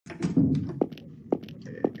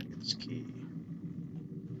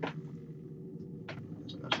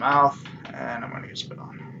mouth, and I'm gonna get spit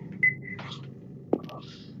on.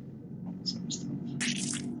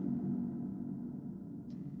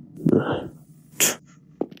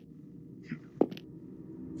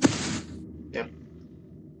 Yep.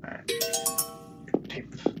 Alright.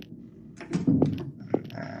 Tape.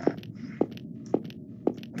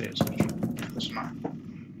 There's this one.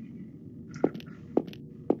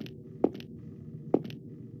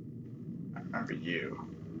 I remember you.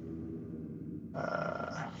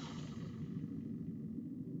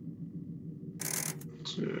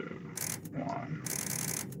 2, 1,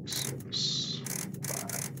 6,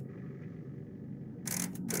 5,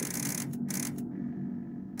 3,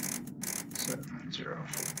 7, 0.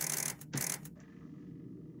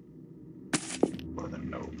 For the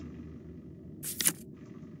note.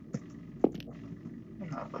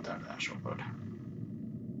 I'll put that in the actual code.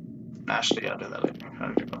 Actually, I'll do that later. I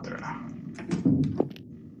need to go there now.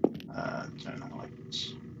 Turn on the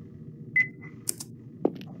lights.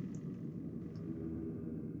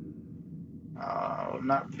 I'll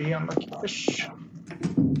not be unlucky fish.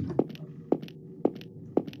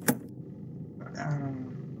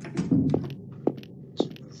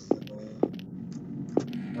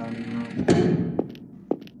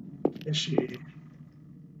 Fishy.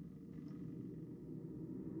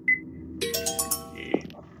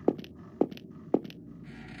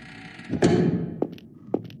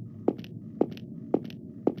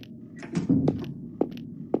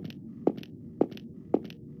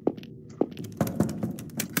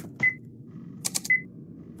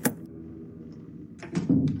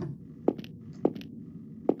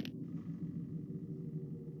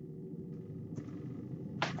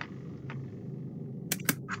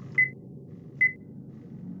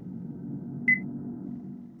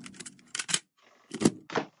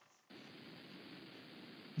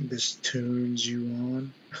 This turns you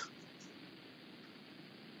on.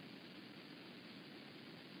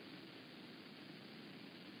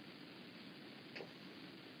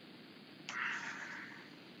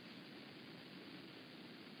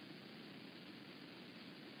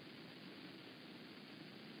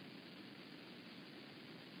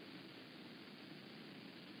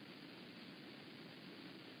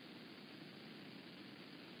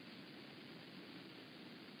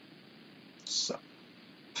 So.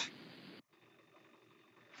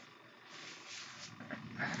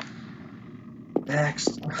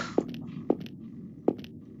 Next.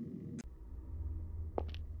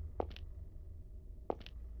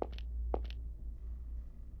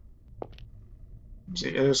 See,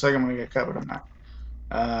 it looks like I'm gonna get covered on that.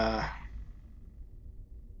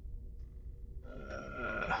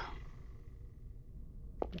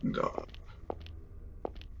 Go up.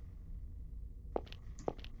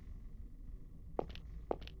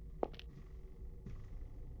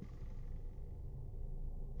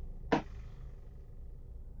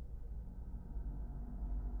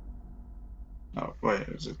 Oh, wait,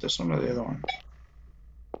 is it this one or the other one?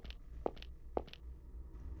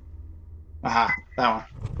 Aha, that one.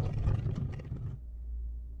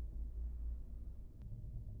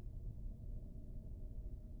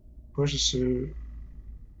 Push the suit.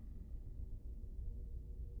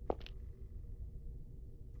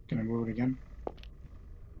 Can I move it again?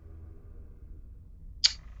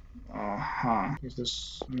 Is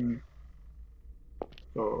this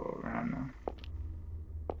go around now?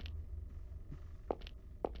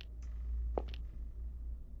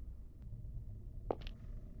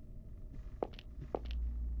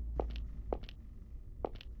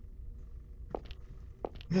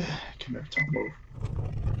 Come here, don't move.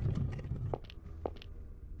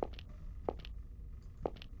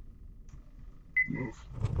 Move.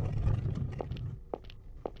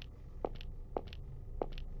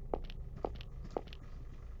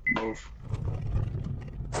 Move.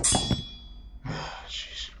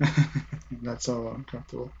 Jeez. That's so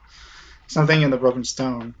uncomfortable. Something in the broken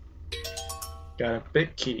stone. Got a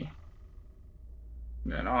bit key.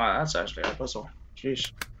 Yeah, no, that's actually a puzzle.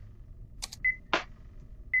 Jeez.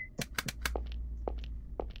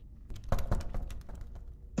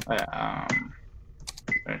 Oh, yeah,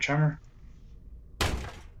 a charmer.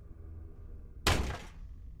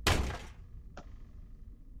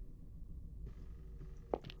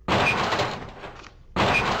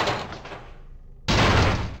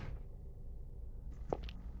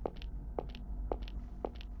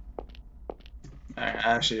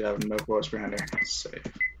 I actually have no quotes behind here. Save.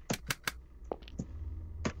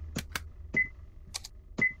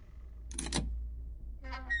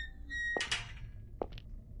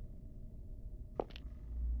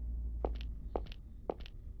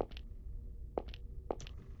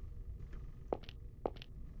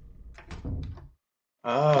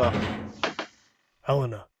 Oh,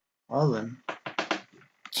 Helena. well then.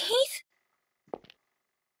 Keith?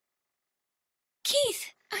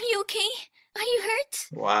 Keith, are you okay? Are you hurt?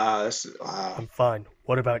 Wow, this is wow. I'm fine.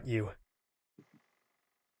 What about you?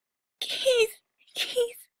 Keith,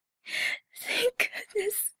 Keith, thank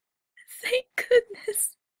goodness. Thank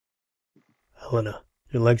goodness. Helena,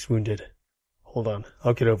 your leg's wounded. Hold on,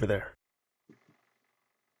 I'll get over there.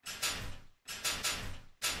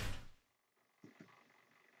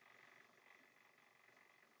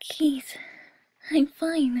 Keith, I'm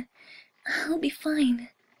fine. I'll be fine.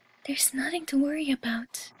 There's nothing to worry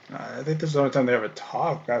about. I think this is the only time they ever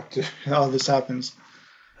talk after all this happens.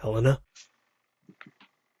 Helena?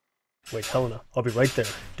 Wait, Helena, I'll be right there.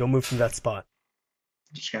 Don't move from that spot.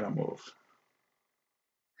 Just gonna move.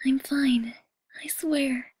 I'm fine. I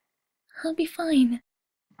swear. I'll be fine.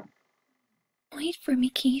 Wait for me,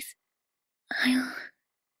 Keith.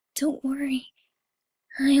 Don't worry.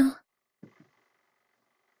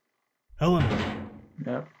 Helena!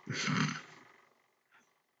 Yep.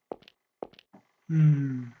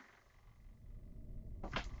 Hmm.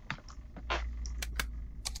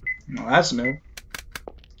 Well, that's new.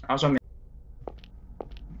 I was on the.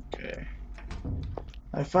 Okay.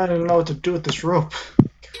 I finally know what to do with this rope.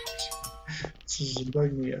 This is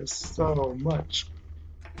bugging me so much.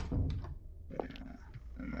 Yeah.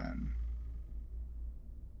 And then.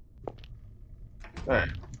 Alright.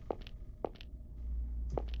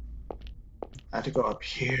 I had to go up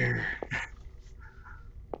here.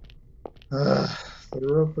 The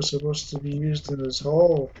rope was supposed to be used in this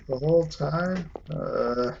hole the whole time.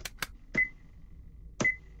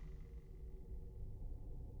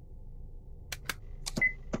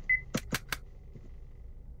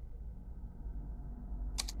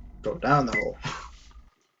 Go down the hole.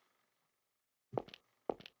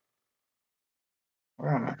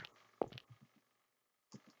 Where am I?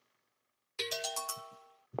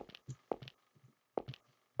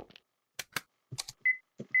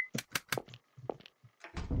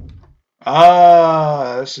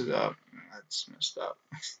 Ah, this is up. That's messed up.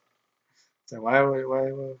 So why?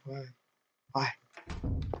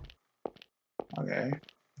 Okay.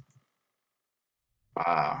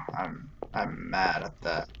 Wow, I'm mad at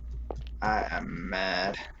that. I am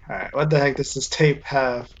mad. Alright, what the heck does this tape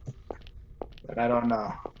have that I don't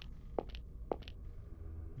know?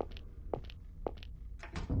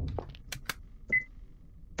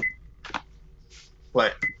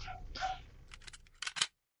 Wait.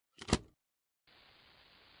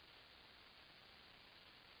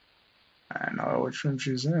 I know which one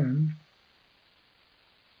she's in.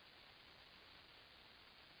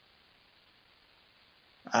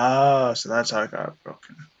 Oh, so that's how it got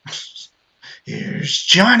broken. Here's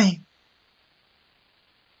Johnny!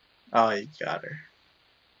 Oh, he got her.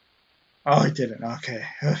 Oh, he didn't. Okay.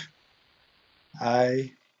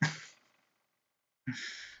 I.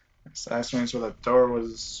 So that means where the door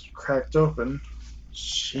was cracked open.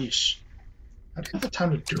 Sheesh. I didn't have the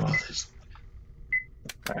time to do all this.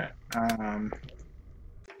 Alright,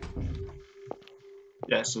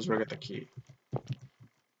 yes, this is where I get the key.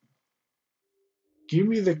 Give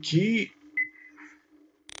me the key!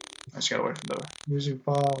 I just gotta wait for the music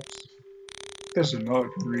box. There's a note I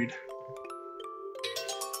can read.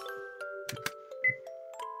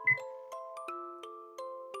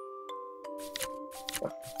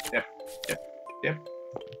 Yep, yep, yep.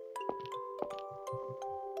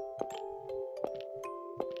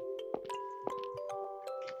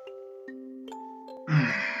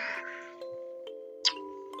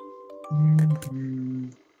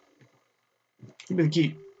 Give me the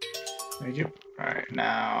key. Thank you. Alright,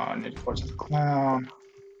 now I need to go to the clown.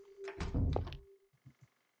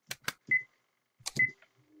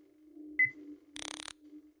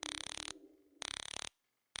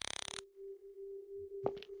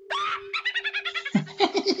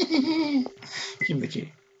 Give me the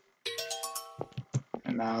key.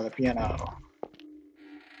 And now the piano.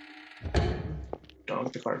 Don't look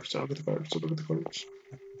at the cards, don't look at the cards, don't look at the cards.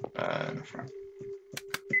 In the front.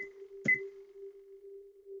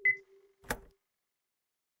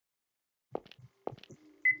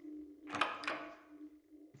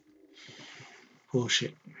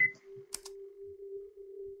 Bullshit.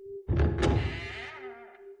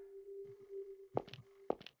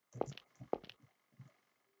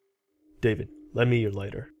 David, lend me your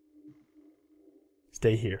lighter.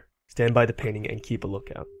 Stay here. Stand by the painting and keep a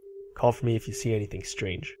lookout. Call for me if you see anything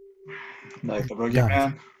strange. Like the Got it.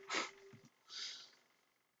 boogeyman.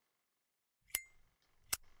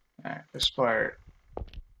 Alright, this part.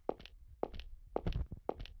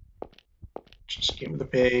 Just give me the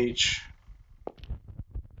page.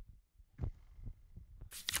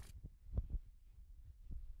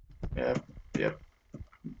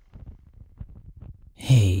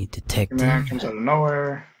 Man comes out of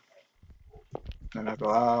nowhere. Then I go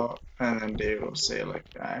out, and then Dave will say, like,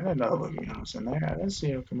 I didn't know Boogie was in there. I didn't see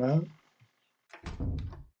him come out.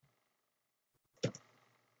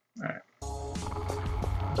 Alright.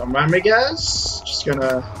 Don't mind me, guys. Just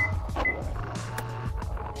gonna.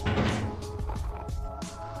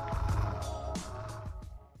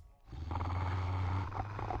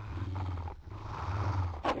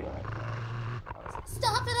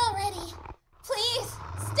 Stop it already! Please,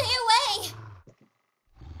 stay away!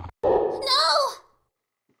 No!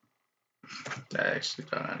 I actually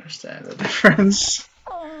don't understand the difference.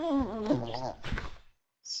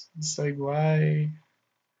 It's like, why?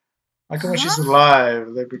 How come when she's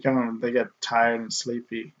alive, they get tired and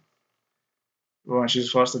sleepy? But when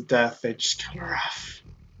she's close to death, they just kill her off.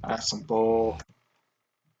 That's some bull.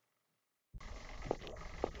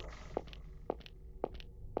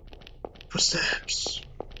 Footsteps.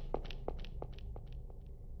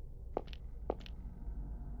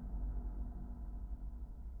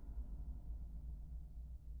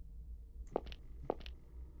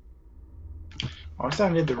 Why does I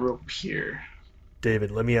need the rope here?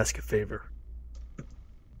 David, let me ask a favor.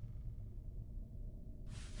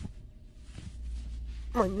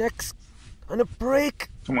 My neck's gonna break.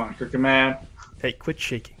 Come on, Crooked Man. Hey, quit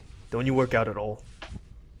shaking. Don't you work out at all?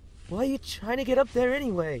 Why are you trying to get up there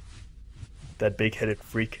anyway? That big-headed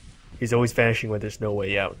freak. He's always vanishing when there's no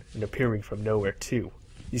way out, and appearing from nowhere too.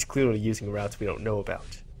 He's clearly using routes we don't know about.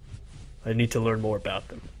 I need to learn more about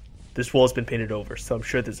them. This wall's been painted over, so I'm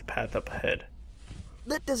sure there's a path up ahead.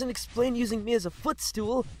 That doesn't explain using me as a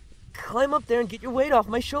footstool. Climb up there and get your weight off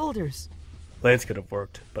my shoulders. Lance could have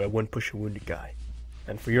worked, but I wouldn't push a wounded guy.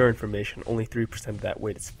 And for your information, only 3% of that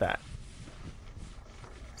weight is fat.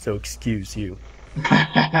 So excuse you.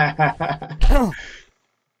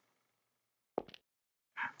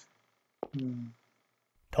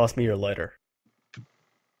 Toss me your lighter.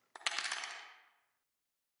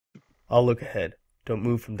 I'll look ahead. Don't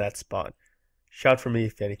move from that spot. Shout for me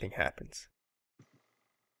if anything happens.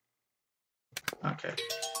 Okay.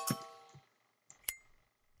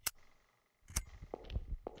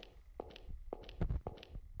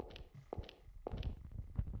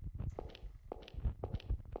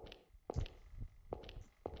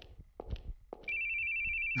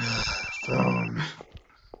 Phone.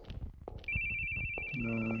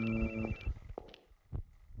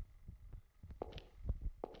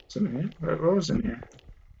 What's in here? What was in here?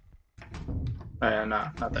 Oh yeah, no,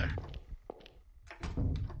 not there.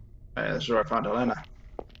 Oh yeah, this is where I found Elena.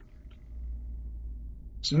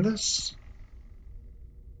 Isn't this?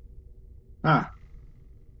 Ah.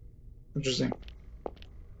 Interesting.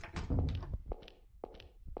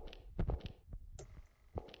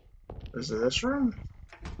 Is it this room?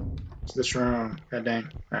 It's this room. God dang.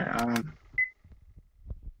 Alright,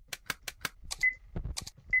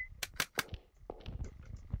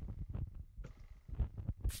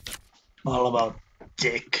 all about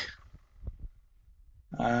dick.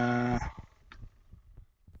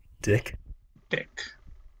 Dick? Dick.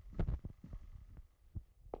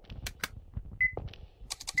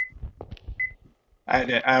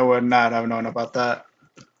 I would not have known about that.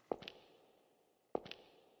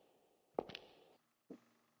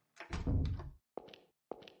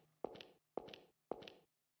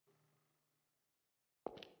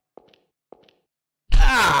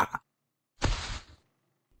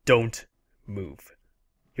 Don't move.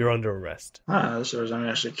 You're under arrest. Ah, this shows I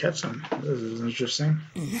actually catch him. This is interesting.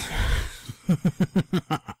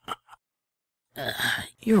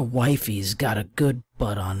 Your wifey's got a good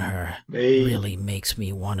butt on her. Hey. Really makes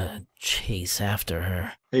me want to chase after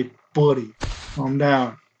her. Hey, buddy, calm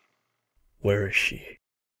down. Where is she?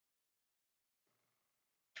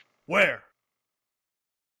 Where?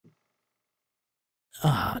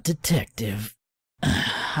 Ah, detective.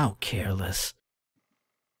 How careless.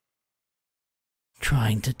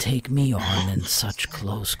 Trying to take me on in such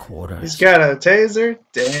close quarters. He's got a taser?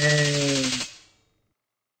 Dang.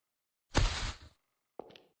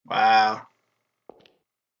 Wow.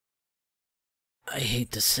 I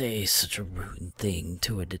hate to say such a rude thing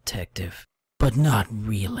to a detective, but not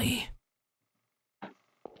really.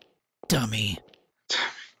 Dummy.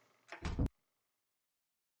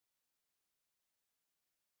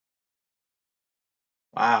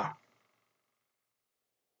 Wow.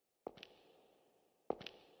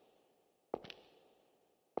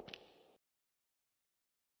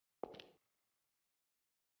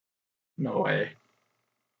 No way.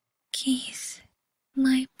 Keith,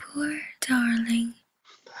 my poor darling.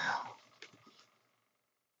 What the hell?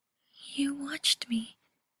 You watched me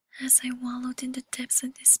as I wallowed in the depths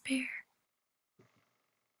of despair.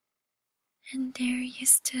 And there you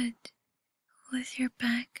stood, with your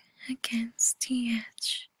back against the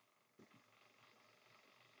edge.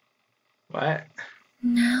 What?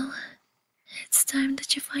 Now, it's time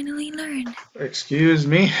that you finally learn. Excuse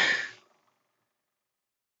me?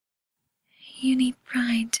 You need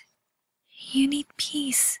pride. You need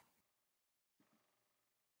peace.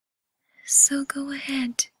 So go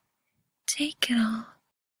ahead. Take it all.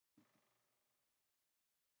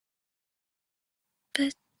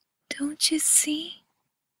 But don't you see?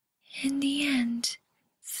 In the end,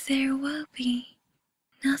 there will be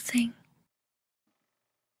nothing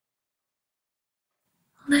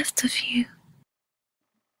left of you.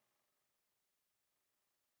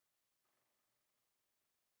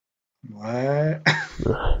 What?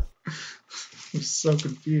 I'm so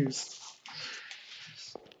confused.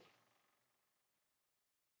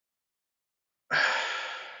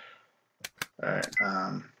 Alright,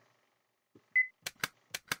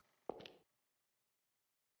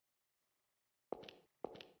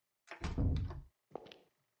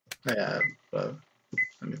 yeah,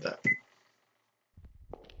 I need that.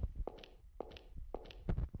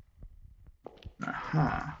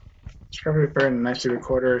 Discovery prepared and nicely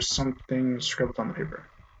recorded something scribbled on the paper.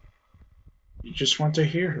 You just want to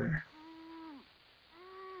hear her.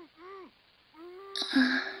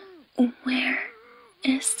 Where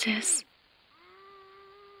is this?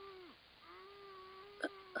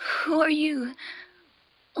 Who are you?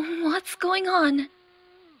 What's going on?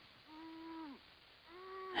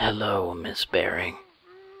 Hello, Miss Baring.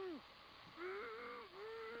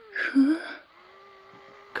 Who?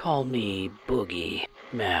 Call me Boogie,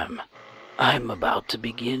 ma'am. I'm about to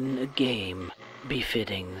begin a game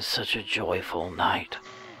befitting such a joyful night.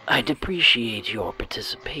 I'd appreciate your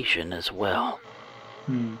participation as well.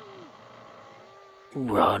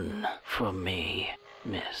 Run from me,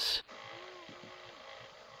 miss.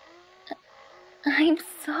 I'm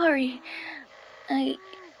sorry. I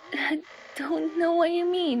don't know what you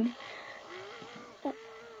mean.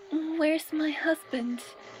 Where's my husband?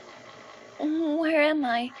 Where am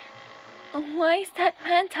I? Why is that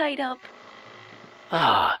man tied up?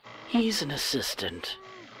 Ah, he's an assistant.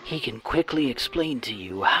 He can quickly explain to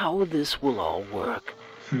you how this will all work.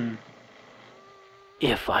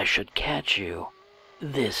 If I should catch you,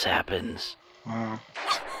 this happens. Wow.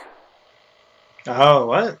 Oh,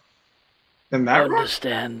 what? In that room?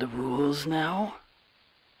 Understand the rules now?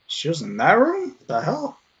 She was in that room? The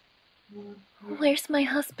hell? Where's my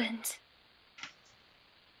husband?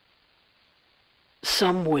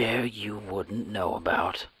 Somewhere you wouldn't know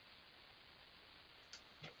about.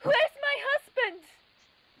 Where's my husband?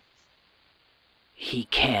 He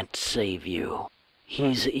can't save you.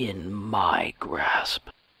 He's in my grasp.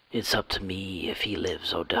 It's up to me if he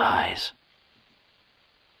lives or dies.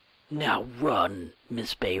 Now run,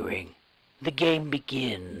 Miss Baring. The game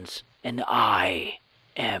begins, and I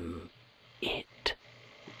am it.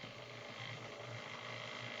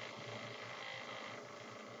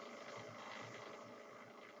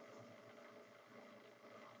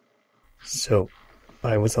 So,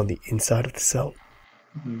 I was on the inside of the cell.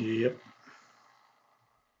 Yep.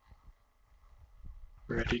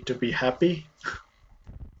 Ready to be happy?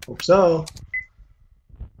 Hope so.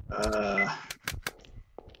 I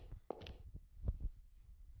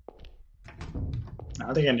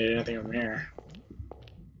don't think I need anything from here.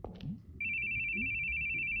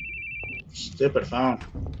 Stupid phone.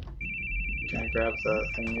 Can't grab the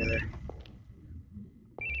thing either.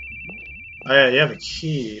 Oh yeah, you have a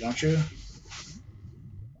key, don't you?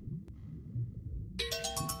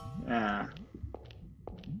 Yeah.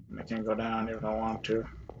 I can't go down even if I want to.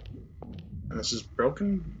 And this is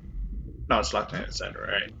broken? No, it's locked on the inside,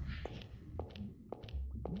 right?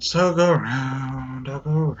 So go round, I'll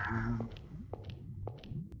go round.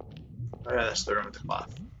 Oh yeah, that's the room with the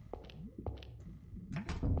cloth.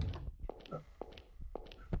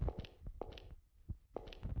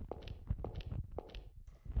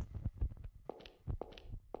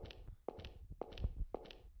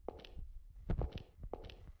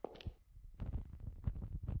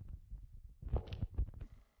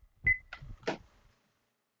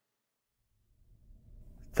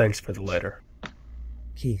 Thanks for the letter.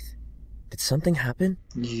 Keith, did something happen?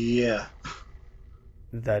 Yeah,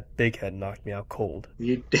 That big head knocked me out cold.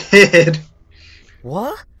 you did.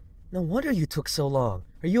 What? No wonder you took so long.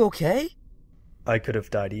 Are you okay? I could have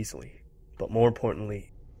died easily, but more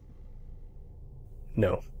importantly,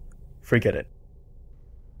 no, forget it.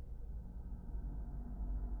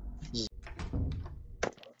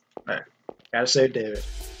 Alright, gotta save David.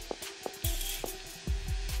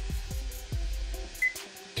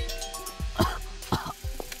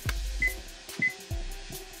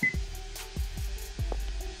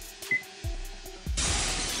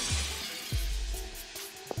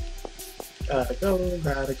 Gotta go,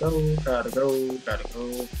 gotta go, gotta go, gotta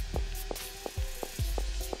go.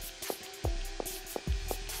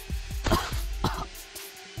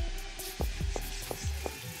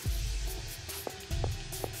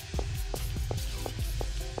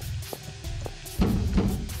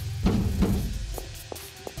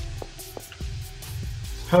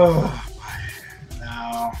 Oh,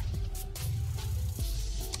 now.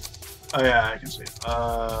 Oh yeah, I can see.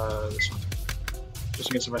 This one. Just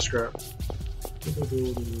in case if I screw up.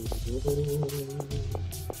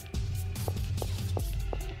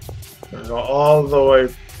 Gotta go all the way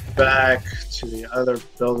back to the other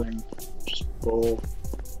building. Just bull.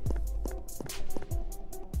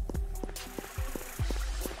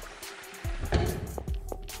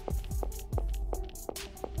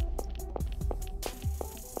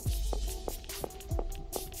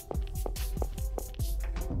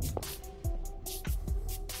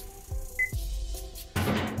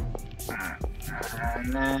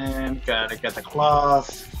 And then gotta get the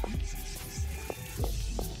cloth.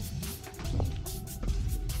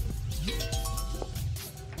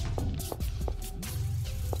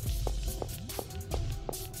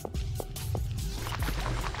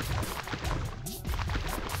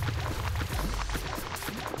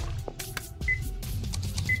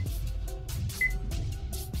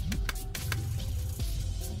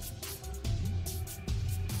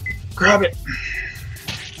 Grab it.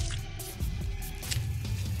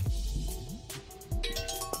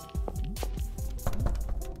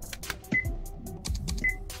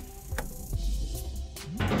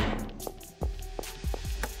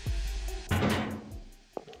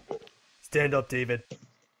 Stand up, David.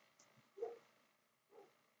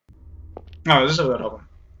 Oh, this is a good album.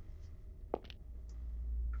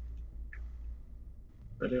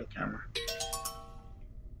 Video camera.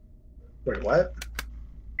 Wait, what?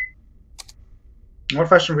 More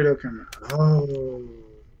fashion video camera. Oh.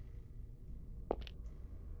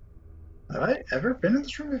 Have I ever been in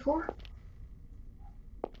this room before?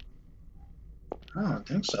 I don't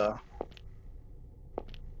think so.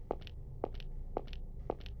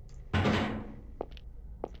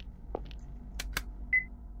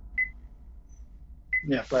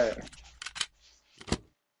 Yeah, play it.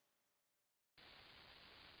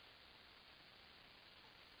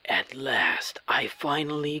 At last, I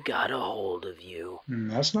finally got a hold of you.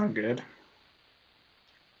 That's not good.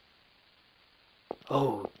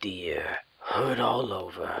 Oh dear, hurt all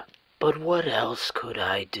over. But what else could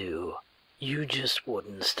I do? You just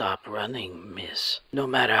wouldn't stop running, miss, no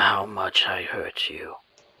matter how much I hurt you.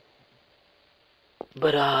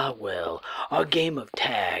 But well, our game of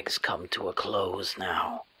tag's come to a close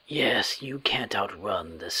now. Yes, you can't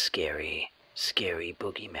outrun the scary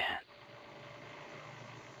boogeyman.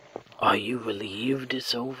 Are you relieved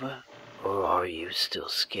it's over, or are you still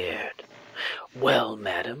scared? Well,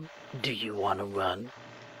 madam, do you want to run?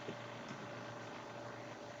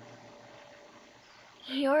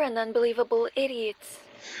 You're an unbelievable idiot.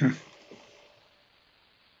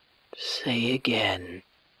 Say again.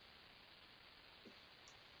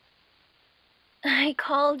 I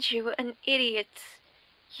called you an idiot.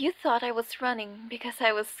 You thought I was running because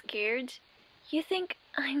I was scared. You think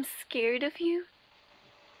I'm scared of you?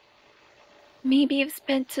 Maybe you've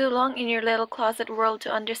spent too long in your little closet world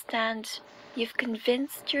to understand. You've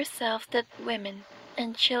convinced yourself that women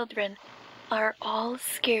and children are all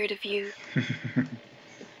scared of you.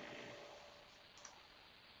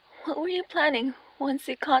 What were you planning once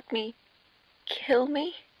you caught me? Kill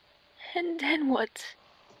me? And then what?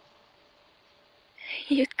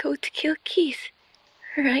 You'd go to kill Keith,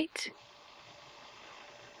 right?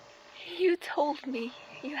 You told me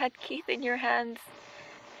you had Keith in your hands.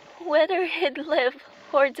 Whether he'd live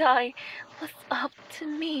or die was up to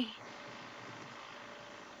me.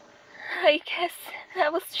 I guess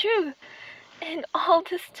that was true. And all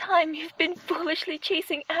this time you've been foolishly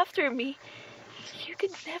chasing after me. You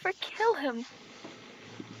could never kill him.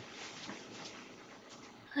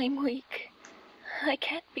 I'm weak. I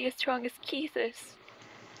can't be as strong as Keith is.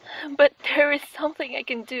 But there is something I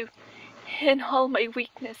can do in all my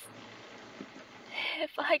weakness.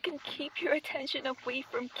 If I can keep your attention away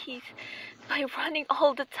from Keith by running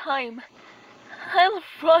all the time, I'll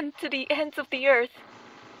run to the ends of the earth.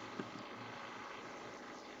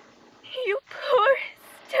 You poor,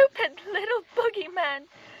 stupid little boogeyman.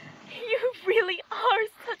 You really are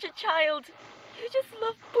such a child. You just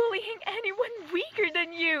love bullying anyone weaker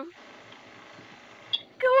than you.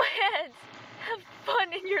 Go ahead. Have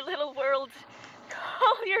fun in your little world.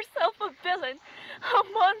 Call yourself a villain, a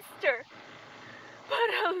monster. But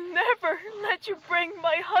I'll never let you bring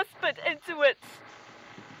my husband into it.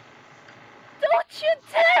 Don't you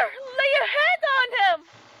dare lay a hand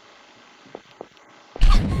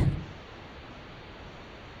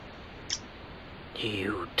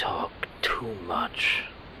much,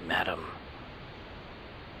 madam.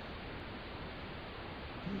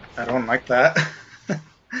 I don't like that.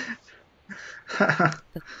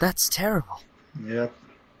 That's terrible. Yep,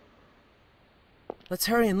 Let's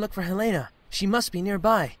hurry and look for Helena. She must be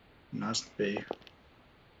nearby. must be.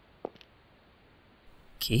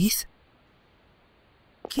 Keith?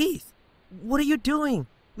 Keith, what are you doing?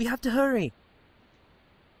 We have to hurry.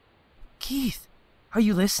 Keith, are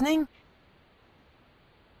you listening?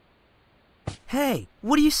 Hey,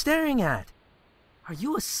 what are you staring at? Are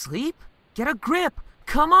you asleep? Get a grip!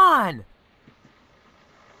 Come on!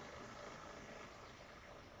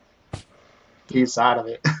 He's out of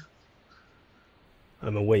it.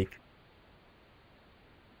 I'm awake.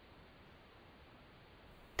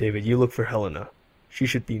 David, you look for Helena. She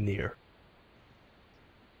should be near.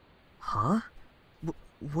 Huh?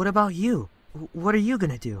 What about you? What are you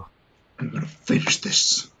gonna do? I'm gonna finish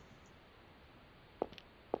this.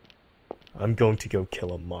 I'm going to go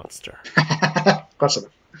kill a monster. Close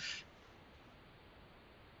enough.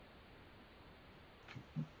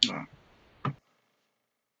 Oh.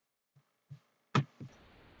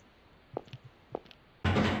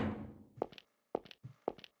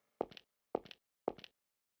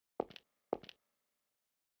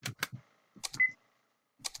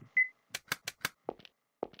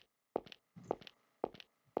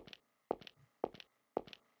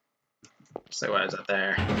 So why is that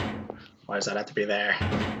there? Why does that have to be there?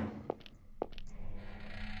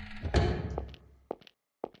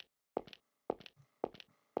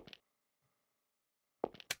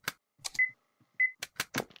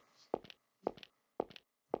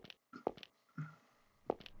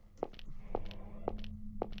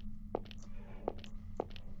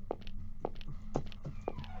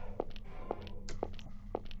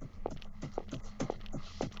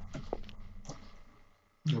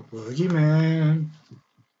 The boogeyman.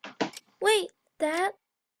 Wait, Dad,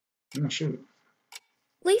 Oh shoot.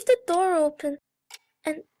 leave the door open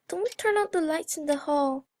and don't turn out the lights in the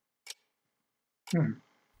hall.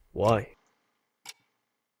 Why?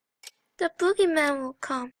 The boogeyman will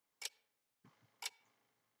come.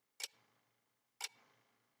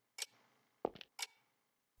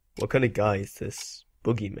 What kind of guy is this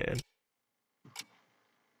boogeyman?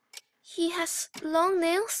 He has long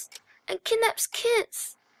nails and kidnaps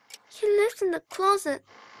kids. He lives in the closet.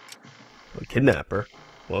 A kidnapper?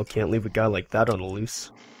 Well, can't leave a guy like that on the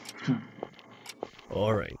loose.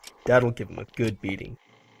 Alright, Dad'll give him a good beating.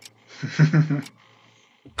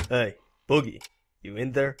 Hey, Boogie, you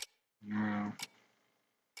in there? No.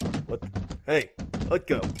 What? Hey, let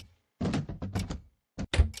go.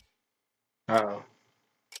 Uh-oh.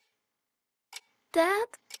 Dad?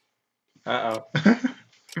 Uh-oh.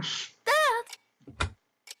 Dad!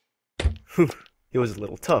 He was a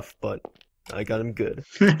little tough, but I got him good.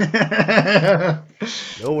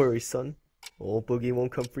 No worries, son. Old Boogie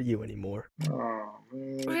won't come for you anymore. Oh,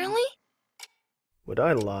 man. Really? Would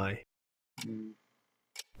I lie? Mm.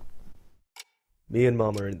 Me and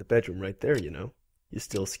Mom are in the bedroom right there, you know. You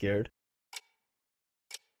still scared?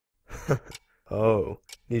 Oh,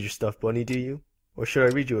 need your stuffed bunny, do you? Or should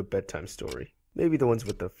I read you a bedtime story? Maybe the ones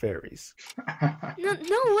with the fairies. No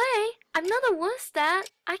way. I'm not a wuss, Dad.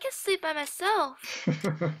 I can sleep by myself.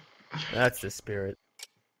 That's the spirit.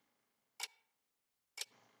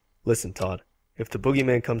 Listen, Todd. If the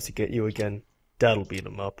boogeyman comes to get you again, Dad'll beat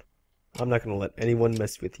him up. I'm not gonna let anyone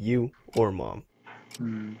mess with you or Mom.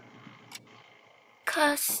 Hmm.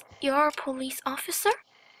 'Cause you're a police officer?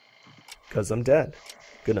 'Cause I'm Dad.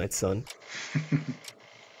 Good night, son.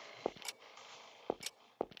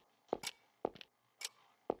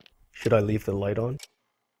 Should I leave the light on?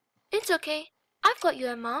 It's okay. I've got you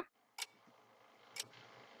and Mom.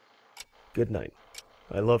 Good night.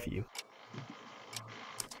 I love you.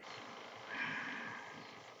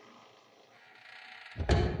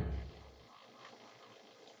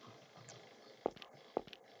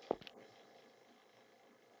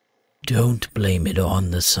 Don't blame it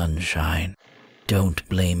on the sunshine. Don't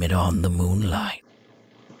blame it on the moonlight.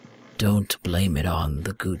 Don't blame it on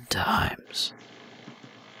the good times.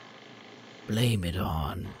 Blame it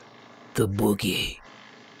on the boogie.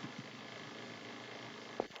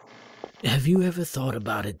 Have you ever thought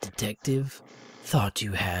about it, detective? Thought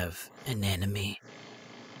you have an enemy?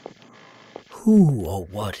 Who or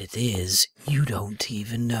what it is, you don't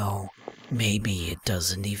even know. Maybe it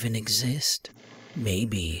doesn't even exist.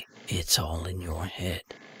 Maybe it's all in your head.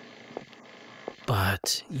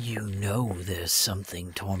 But you know there's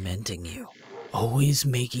something tormenting you, always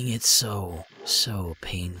making it so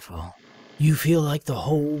painful. You feel like the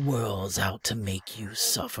whole world's out to make you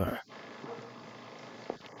suffer.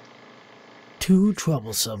 Too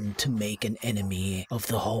troublesome to make an enemy of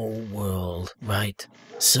the whole world, right?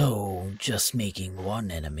 So, just making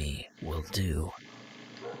one enemy will do.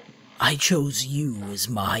 I chose you as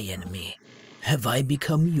my enemy. Have I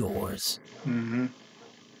become yours? Mm-hmm.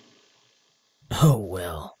 Oh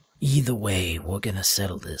well. Either way, we're gonna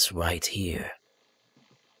settle this right here.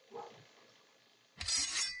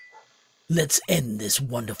 Let's end this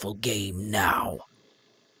wonderful game now.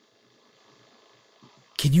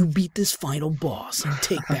 Can you beat this final boss and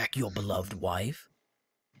take back your beloved wife?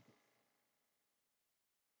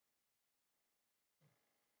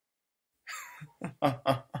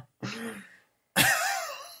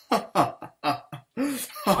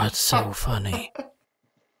 What's so funny?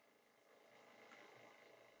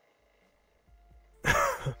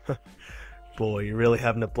 Boy, you're really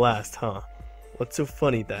having a blast, huh? What's so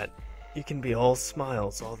funny that you can be all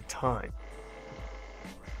smiles all the time?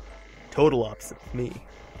 Total opposite of me.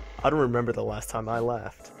 I don't remember the last time I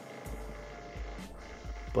laughed.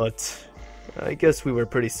 But I guess we were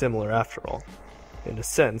pretty similar after all. In a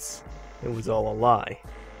sense, it was all a lie.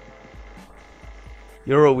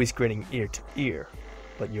 You're always grinning ear to ear,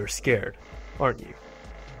 but you're scared, aren't you?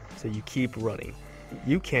 So you keep running.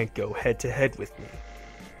 You can't go head to head with me.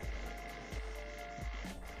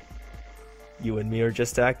 You and me are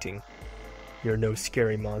just acting. You're no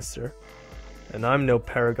scary monster, and I'm no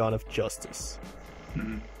paragon of justice.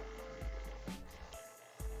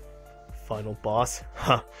 Final boss?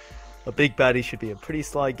 Huh. A big baddie should be a pretty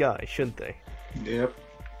sly guy, shouldn't they? Yep.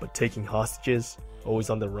 But taking hostages, always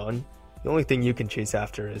on the run, the only thing you can chase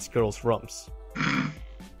after is girls' rumps.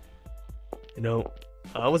 You know,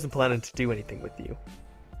 I wasn't planning to do anything with you.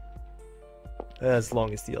 As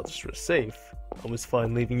long as the others were safe, I was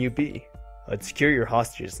fine leaving you be. I'd secure your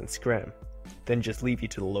hostages and scram, then just leave you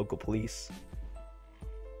to the local police.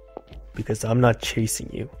 Because I'm not chasing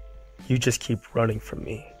you. You just keep running from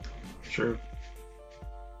me. Sure.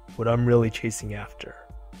 What I'm really chasing after.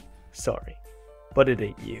 Sorry, but it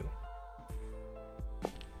ain't you.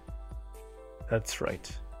 That's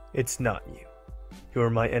right. It's not you. You're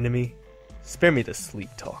my enemy. Spare me the sleep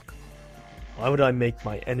talk. Why would I make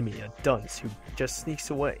my enemy a dunce who just sneaks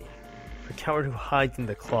away? A coward who hides in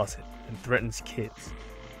the closet and threatens kids?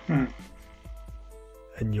 And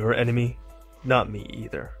your enemy? Not me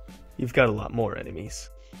either. You've got a lot more enemies.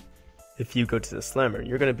 If you go to the Slammer,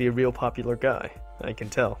 you're gonna be a real popular guy. I can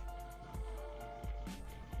tell.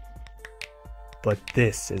 But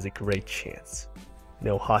this is a great chance.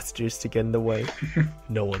 No hostages to get in the way.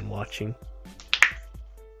 No one watching.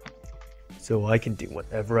 So I can do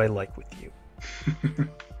whatever I like with you.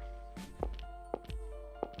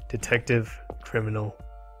 Detective, criminal,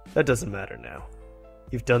 that doesn't matter now.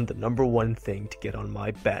 You've done the number one thing to get on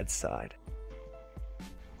my bad side.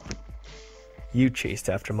 You chased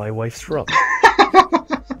after my wife's rump.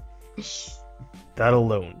 That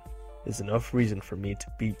alone is enough reason for me to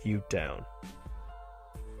beat you down.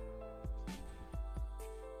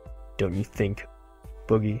 Don't you think,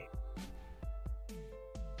 Boogie?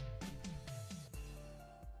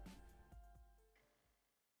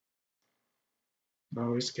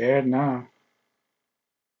 Oh, we're scared now.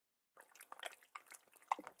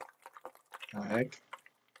 The heck?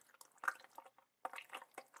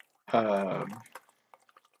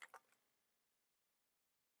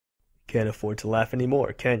 Can't afford to laugh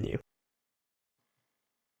anymore, can you?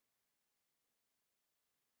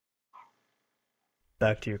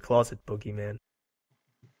 Back to your closet, Boogeyman.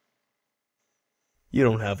 You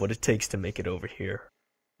don't have what it takes to make it over here.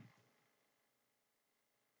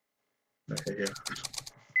 There you go.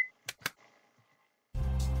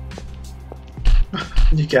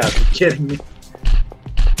 You gotta be kidding me.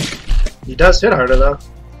 He does hit harder though.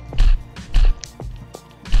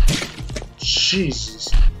 Jesus.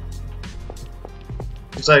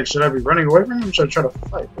 It's like, should I be running away from him or should I try to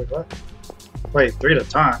fight? Wait, what? Wait, 3 at a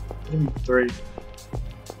time. What do you mean 3?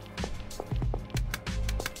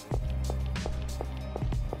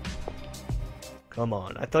 Come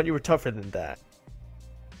on, I thought you were tougher than that.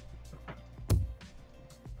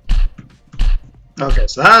 Okay,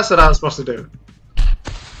 so that's what I was supposed to do.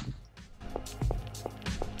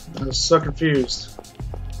 I was so confused.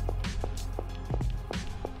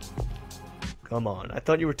 Come on, I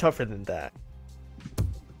thought you were tougher than that.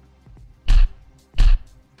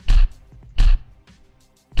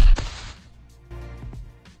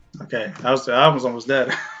 Okay, I was almost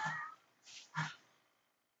dead.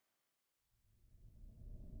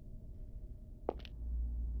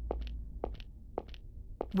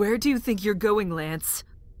 Where do you think you're going, Lance?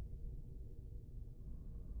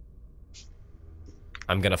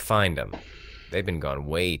 I'm gonna find them. They've been gone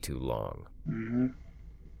way too long.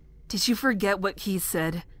 Did you forget what Keith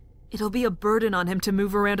said? It'll be a burden on him to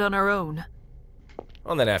move around on our own.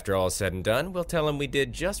 Well, then after all is said and done, we'll tell him we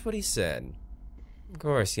did just what he said. Of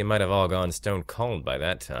course, you might have all gone stone cold by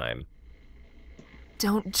that time.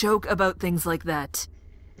 Don't joke about things like that.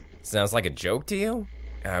 Sounds like a joke to you?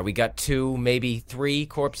 We got 2, maybe 3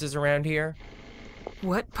 corpses around here?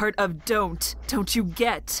 What part of don't you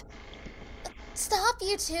get? Stop,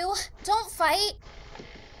 you two. Don't fight.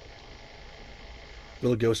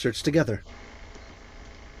 We'll go search together.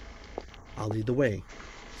 I'll lead the way.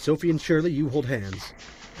 Sophie and Shirley, you hold hands.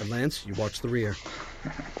 And Lance, you watch the rear.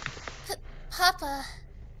 Papa.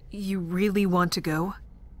 You really want to go?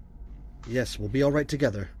 Yes, we'll be all right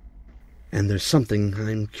together. And there's something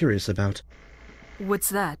I'm curious about. What's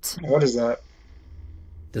that? What is that?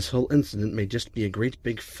 This whole incident may just be a great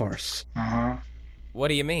big farce. Uh-huh. What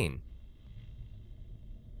do you mean?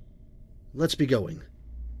 Let's be going.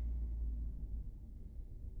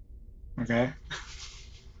 Okay.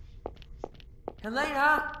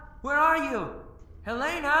 Helena, where are you?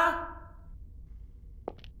 Helena?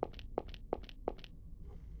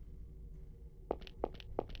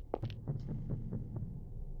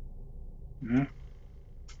 Hmm.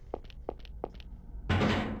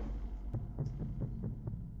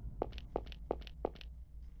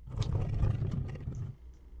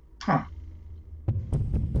 Huh.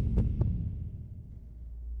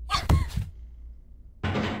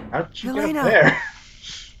 How'd you get Helena! up there?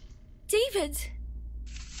 David!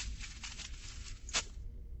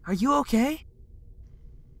 Are you okay?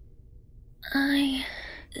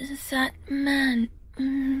 That man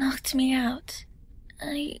knocked me out.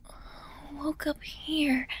 I woke up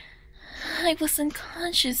here. I was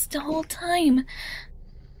unconscious the whole time.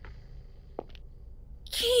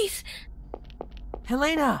 Keith!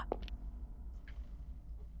 Helena!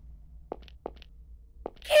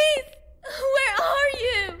 Keith! Where are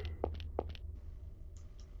you?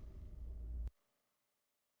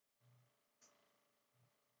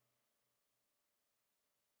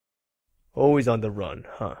 Always on the run,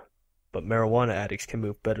 huh? But marijuana addicts can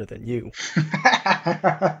move better than you.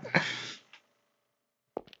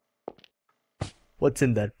 What's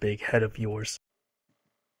in that big head of yours?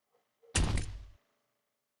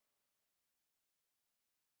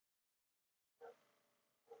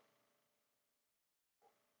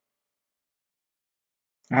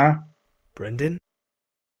 Huh? Brendan?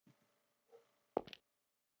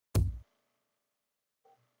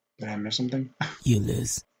 Did I miss something? You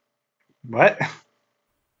lose. What?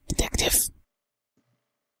 Detective.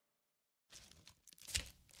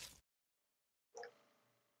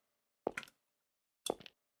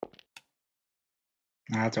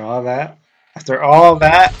 After all that? After all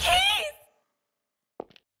that?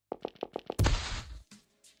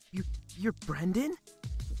 You're Brendan?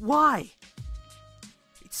 Why?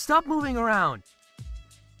 Stop moving around.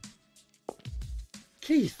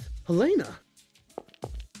 Keith, Helena.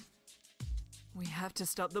 We have to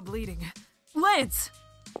stop the bleeding. Lance!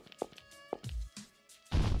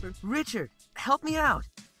 Richard, help me out.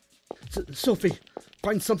 Sophie,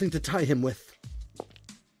 find something to tie him with.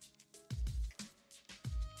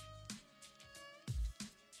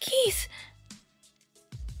 Keith!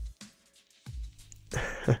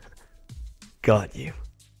 Got you.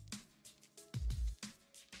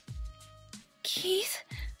 Keith?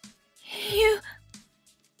 You...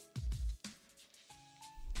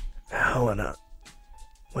 Helena,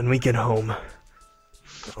 when we get home,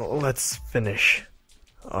 let's finish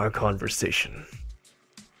our conversation.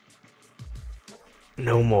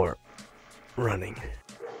 No more running.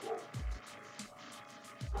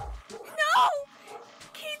 No!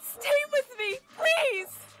 Keith, stay with me,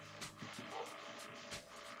 please!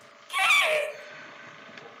 Keith!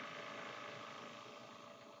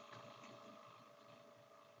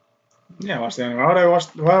 Yeah, watch the ending.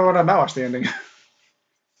 Why would I not watch the ending?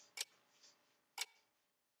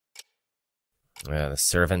 The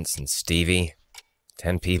servants and Stevie.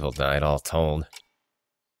 10 people died all told.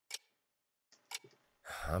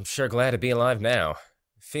 I'm sure glad to be alive now.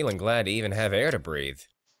 Feeling glad to even have air to breathe.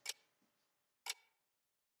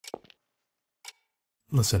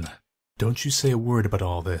 Listen, don't you say a word about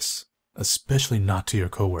all this, especially not to your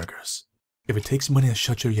coworkers. If it takes money to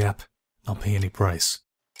shut your yap, I'll pay any price.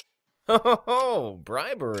 Oh,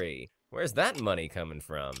 bribery. Where's that money coming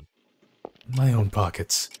from? My own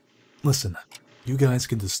pockets. Listen, you guys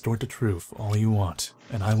can distort the truth all you want,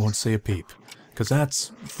 and I won't say a peep, 'cause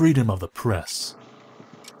that's freedom of the press.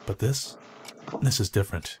 But this is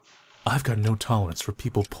different. I've got no tolerance for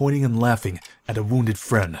people pointing and laughing at a wounded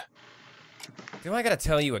friend. Do I gotta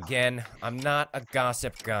tell you again? I'm not a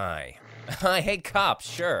gossip guy. I hate cops,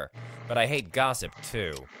 sure, but I hate gossip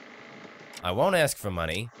too. I won't ask for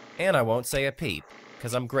money, and I won't say a peep,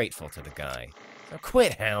 because I'm grateful to the guy. So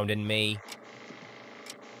quit hounding me.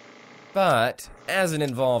 But, as an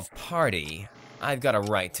involved party, I've got a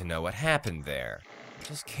right to know what happened there. I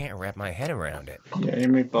just can't wrap my head around it. Yeah, you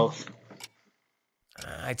meet both.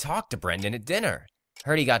 I talked to Brendan at dinner.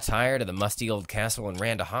 Heard he got tired of the musty old castle and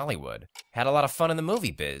ran to Hollywood. Had a lot of fun in the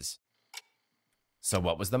movie biz. So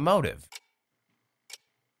what was the motive?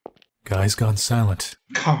 Guy's gone silent.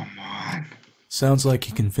 Come on. Sounds like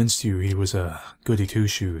he convinced you he was a goody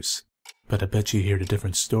two-shoes. But I bet you heard a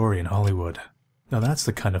different story in Hollywood. Now that's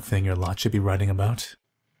the kind of thing your lot should be writing about.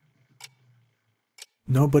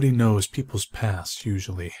 Nobody knows people's past,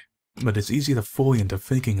 usually. But it's easy to fool you into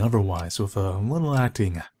thinking otherwise with a little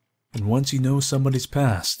acting. And once you know somebody's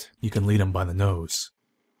past, you can lead them by the nose.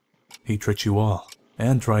 He tricked you all,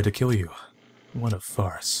 and tried to kill you. What a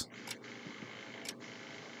farce.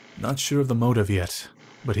 Not sure of the motive yet,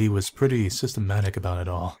 but he was pretty systematic about it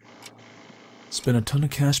all. Spent a ton of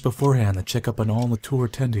cash beforehand to check up on all the tour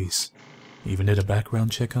attendees. Even did a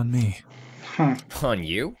background check on me. Huh. On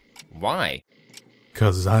you? Why?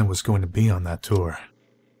 'Cause I was going to be on that tour.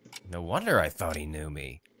 No wonder I thought he knew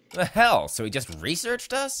me. The hell, so he just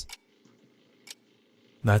researched us?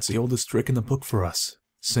 That's the oldest trick in the book for us,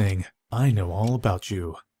 saying, I know all about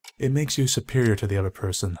you. It makes you superior to the other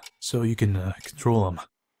person, so you can control them.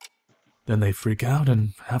 Then they freak out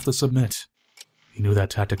and have to submit. He knew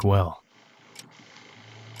that tactic well.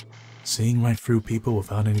 Seeing right through people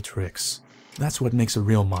without any tricks. That's what makes a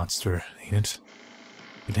real monster, ain't it?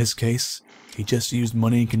 In his case, he just used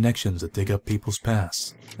money and connections to dig up people's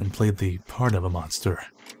pasts, and played the part of a monster.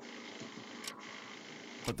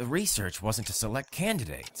 But the research wasn't to select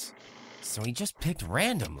candidates, so he just picked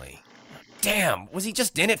randomly. Damn, was he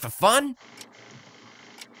just in it for fun?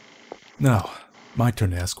 Now, my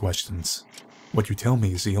turn to ask questions. What you tell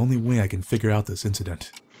me is the only way I can figure out this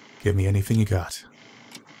incident. Give me anything you got.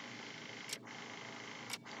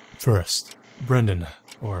 First, Brendan,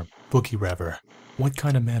 or Boogie rather. What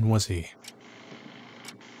kind of man was he?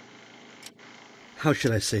 How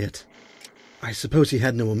should I say it? I suppose he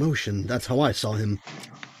had no emotion. That's how I saw him.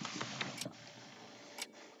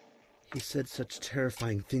 He said such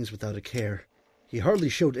terrifying things without a care. He hardly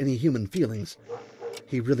showed any human feelings.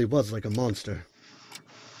 He really was like a monster.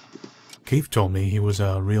 Keith told me he was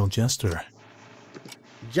a real jester.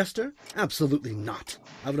 Jester? Absolutely not.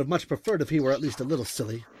 I would have much preferred if he were at least a little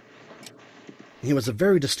silly. He was a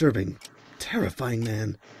very disturbing, terrifying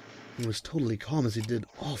man. He was totally calm as he did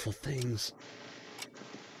awful things.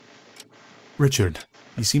 Richard,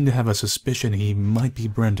 you seem to have a suspicion he might be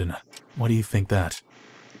Brendan. Why do you think that?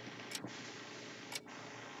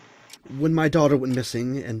 When my daughter went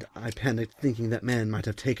missing, and I panicked thinking that man might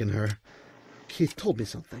have taken her, Keith told me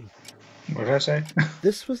something. What did I say?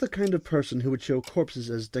 This was the kind of person who would show corpses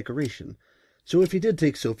as decoration. So if he did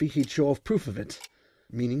take Sophie, he'd show off proof of it,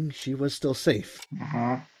 meaning she was still safe.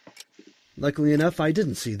 Uh-huh. Luckily enough, I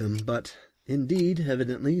didn't see them, but indeed,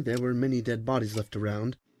 evidently, there were many dead bodies left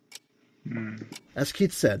around. As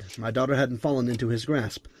Keith said, my daughter hadn't fallen into his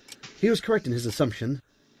grasp. He was correct in his assumption.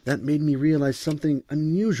 That made me realize something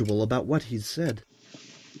unusual about what he'd said.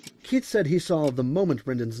 Keith said he saw the moment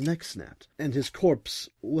Brendan's neck snapped, and his corpse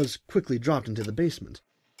was quickly dropped into the basement.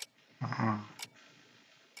 Uh-huh.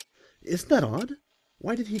 Isn't that odd?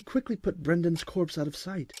 Why did he quickly put Brendan's corpse out of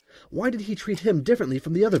sight? Why did he treat him differently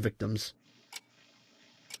from the other victims?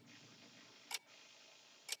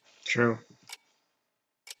 True.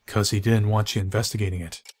 'Cause he didn't want you investigating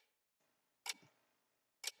it.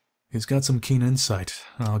 He's got some keen insight,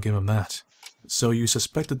 I'll give him that. So you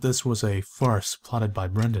suspected this was a farce plotted by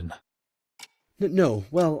Brendan? No,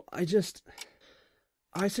 well, I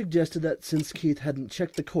suggested that since Keith hadn't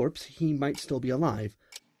checked the corpse, he might still be alive.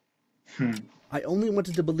 I only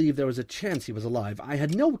wanted to believe there was a chance he was alive. I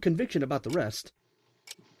had no conviction about the rest.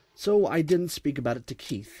 So I didn't speak about it to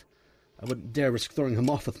Keith. I wouldn't dare risk throwing him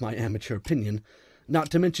off with my amateur opinion, not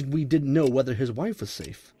to mention we didn't know whether his wife was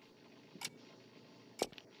safe.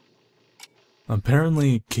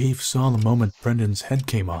 Apparently, Keith saw the moment Brendan's head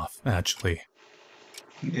came off, actually.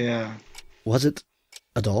 Yeah. Was it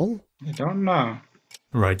a doll? I don't know.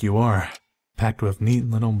 Right you are. Packed with neat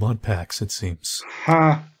little blood packs, it seems.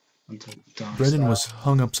 Huh. Brendan was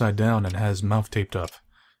hung upside down and had his mouth taped up,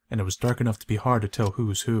 and it was dark enough to be hard to tell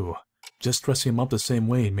who's who. Just dressing him up the same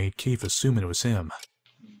way made Keith assume it was him.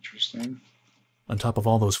 Interesting. On top of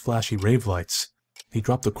all those flashy rave lights, he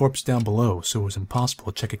dropped the corpse down below so it was impossible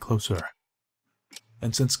to check it closer.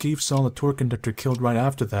 And since Keith saw the tour conductor killed right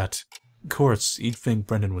after that, of course, he'd think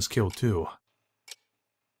Brendan was killed too.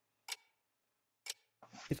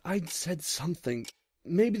 If I'd said something,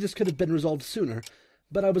 Maybe this could have been resolved sooner,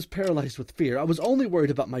 but I was paralyzed with fear. I was only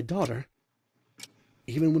worried about my daughter.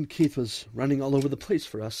 Even when Keith was running all over the place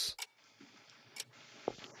for us.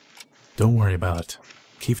 Don't worry about it.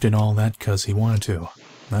 Keith did all that because he wanted to.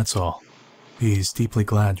 That's all. He's deeply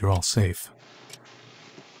glad you're all safe.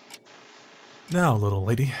 Now, little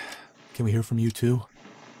lady, can we hear from you too?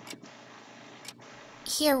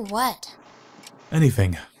 Hear what?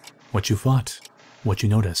 Anything. What you thought. What you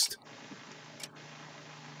noticed.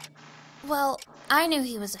 Well, I knew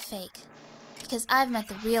he was a fake. Because I've met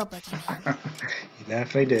the real boogeyman. You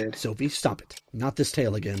definitely did. Sophie, stop it. Not this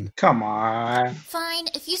tale again. Come on. Fine,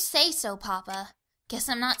 if you say so, Papa. Guess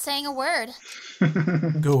I'm not saying a word.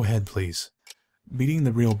 Go ahead, please. Meeting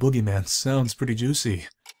the real boogeyman sounds pretty juicy.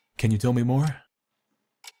 Can you tell me more?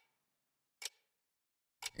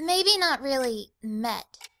 Maybe not really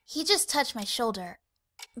met. He just touched my shoulder.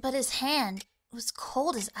 But his hand was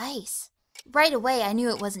cold as ice. Right away, I knew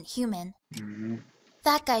it wasn't human. Mm-hmm.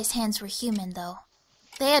 That guy's hands were human, though.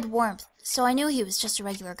 They had warmth, so I knew he was just a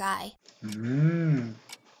regular guy. Mm.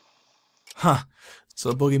 Huh.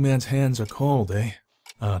 So boogeyman's hands are cold, eh?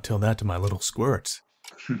 Tell that to my little squirt.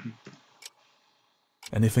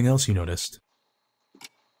 Anything else you noticed?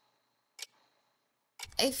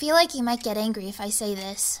 I feel like he might get angry if I say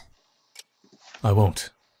this. I won't.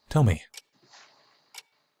 Tell me.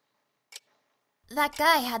 That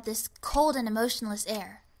guy had this cold and emotionless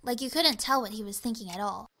air, like you couldn't tell what he was thinking at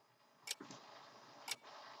all.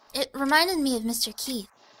 It reminded me of Mr. Keith,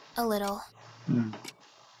 a little. Mm.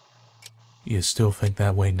 You still think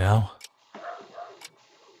that way now?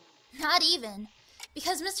 Not even,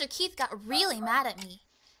 because Mr. Keith got really mad at me.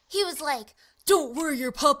 He was like, "Don't worry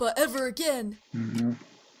your papa ever again." Mm-hmm.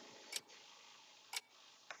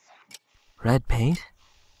 Red paint?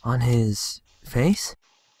 On his face?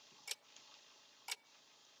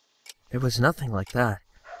 There was nothing like that.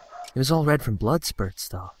 It was all red from blood spurts,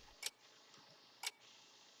 though.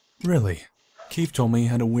 Really? Keith told me he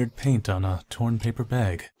had a weird paint on a torn paper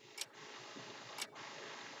bag.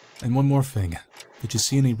 And one more thing. Did you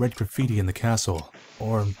see any red graffiti in the castle?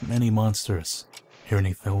 Or any monsters? Hear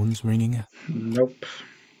any phones ringing? Nope.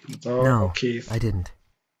 It's all No, Keith. I didn't.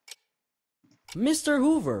 Mr.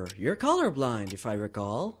 Hoover, you're colorblind, if I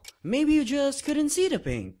recall. Maybe you just couldn't see the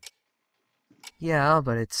paint. Yeah,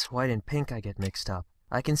 but it's white and pink I get mixed up.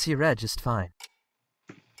 I can see red just fine.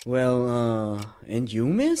 Well, and you,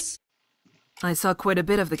 miss? I saw quite a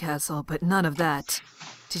bit of the castle, but none of that.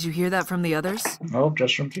 Did you hear that from the others? Nope,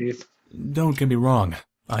 just from Keith. Don't get me wrong.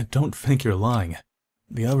 I don't think you're lying.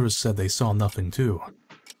 The others said they saw nothing too.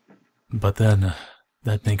 But then,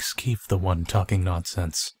 that makes Keith the one talking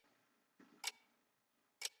nonsense.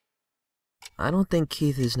 I don't think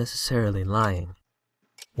Keith is necessarily lying.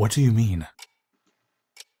 What do you mean?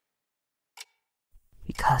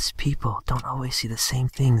 Because people don't always see the same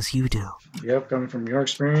things you do. Yep, coming from your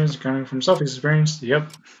experience, coming from Sophie's experience,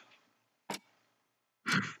 yep.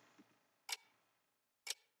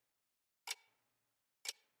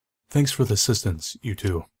 Thanks for the assistance, you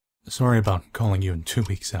two. Sorry about calling you in 2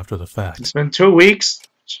 weeks after the fact. It's been 2 weeks?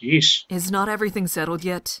 Jeez. Is not everything settled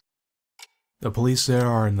yet? The police there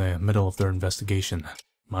are in the middle of their investigation.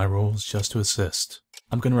 My role is just to assist.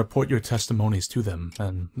 I'm going to report your testimonies to them,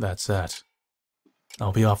 and that's that.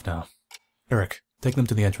 I'll be off now. Eric, take them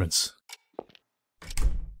to the entrance.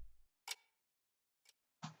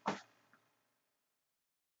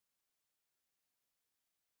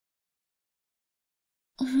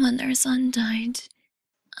 When our son died,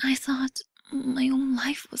 I thought my own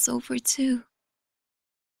life was over too.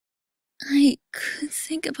 I could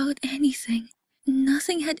think about anything.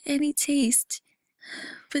 Nothing had any taste.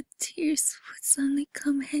 But tears would suddenly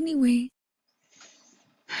come anyway.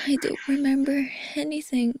 I don't remember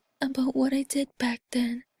anything about what I did back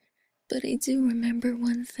then, but I do remember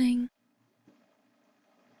one thing.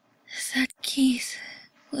 That Keith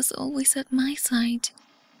was always at my side.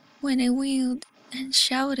 When I wailed and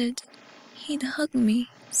shouted, he'd hug me,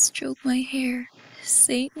 stroke my hair,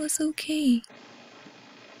 say it was okay.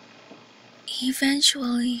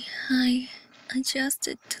 Eventually, I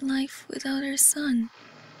adjusted to life without our son.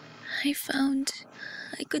 I found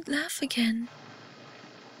I could laugh again.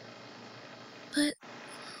 But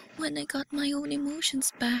when I got my own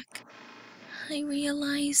emotions back, I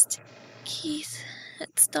realized Keith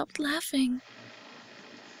had stopped laughing.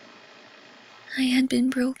 I had been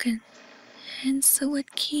broken, and so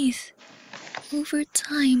had Keith. Over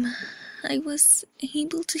time, I was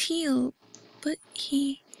able to heal, but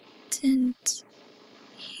he didn't.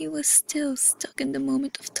 He was still stuck in the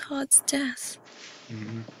moment of Todd's death.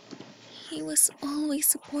 Mm-hmm. He was always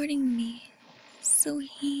supporting me, so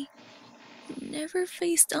he never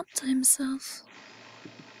faced up to himself.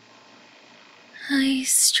 I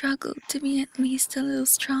struggled to be at least a little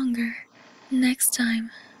stronger. Next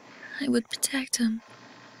time, I would protect him,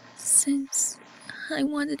 since I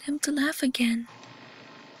wanted him to laugh again.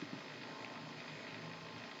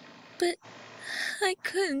 But I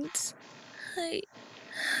couldn't.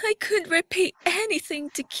 I couldn't repay anything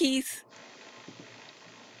to Keith.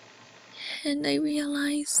 And I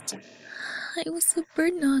realized I was a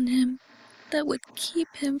burden on him that would keep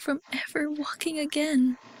him from ever walking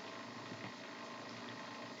again.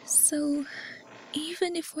 So,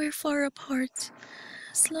 even if we're far apart,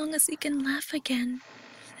 as long as he can laugh again,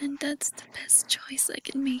 then that's the best choice I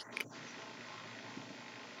can make.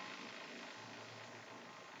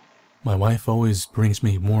 My wife always brings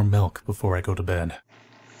me warm milk before I go to bed.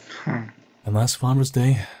 And last Father's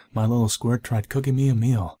Day, my little squirt tried cooking me a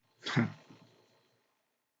meal.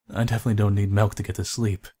 I definitely don't need milk to get to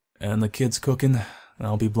sleep. And the kids cooking,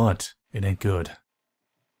 I'll be blunt, it ain't good.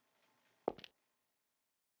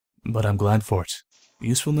 But I'm glad for it.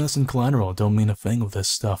 Usefulness and collateral don't mean a thing with this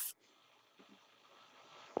stuff.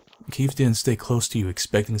 Keith didn't stay close to you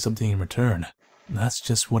expecting something in return. That's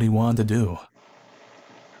just what he wanted to do.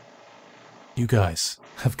 You guys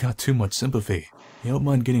have got too much sympathy. You don't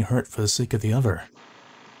mind getting hurt for the sake of the other.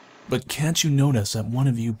 But can't you notice that one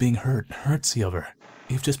of you being hurt hurts the other?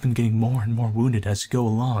 You've just been getting more and more wounded as you go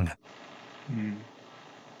along.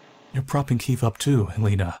 You're propping Keith up too,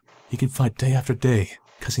 Helena. He can fight day after day,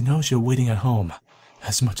 because he knows you're waiting at home,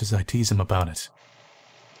 as much as I tease him about it.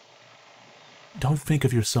 Don't think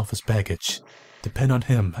of yourself as baggage. Depend on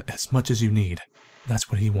him as much as you need.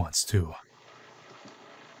 That's what he wants too.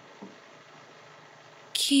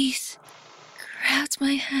 Keith grabbed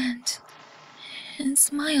my hand and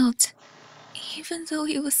smiled, even though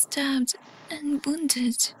he was stabbed and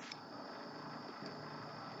wounded.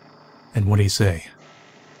 And what'd he say?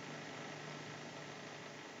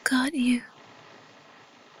 Got you.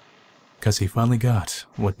 'Cause he finally got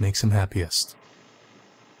what makes him happiest.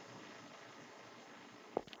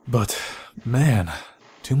 But, man,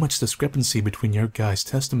 too much discrepancy between your guys'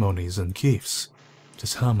 testimonies and Keith's.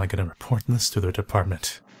 Just how am I gonna report this to their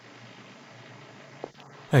department?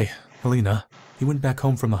 Hey, Helena, he went back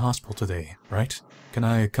home from the hospital today, right? Can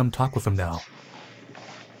I come talk with him now?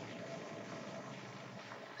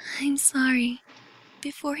 I'm sorry.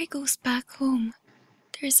 Before he goes back home,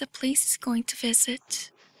 there's a place he's going to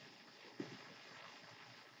visit.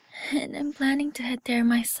 And I'm planning to head there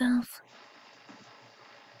myself.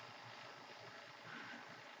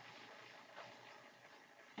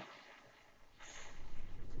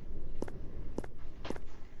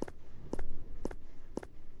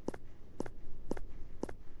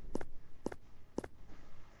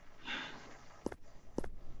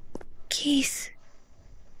 Keith.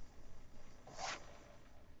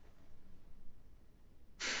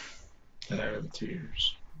 There are the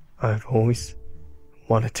tears. I've always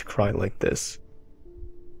wanted to cry like this.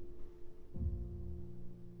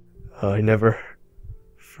 I never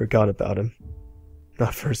forgot about him.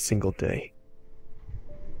 Not for a single day.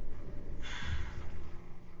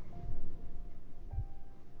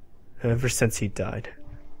 Ever since he died,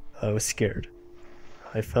 I was scared.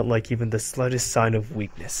 I felt like even the slightest sign of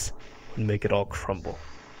weakness would make it all crumble.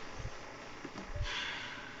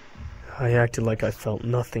 I acted like I felt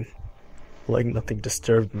nothing, like nothing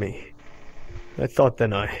disturbed me. I thought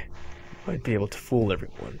then I might be able to fool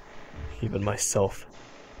everyone, even myself.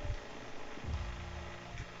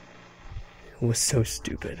 It was so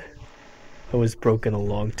stupid. I was broken a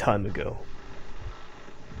long time ago.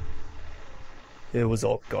 It was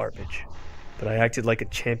all garbage, but I acted like a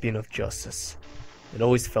champion of justice. It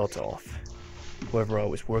always felt off. Whoever I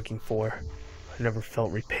was working for, I never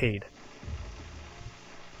felt repaid.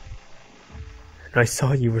 And I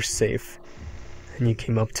saw you were safe, and you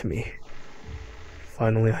came up to me.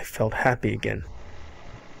 Finally, I felt happy again.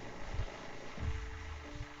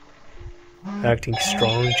 Acting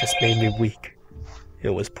strong just made me weak. It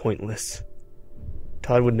was pointless.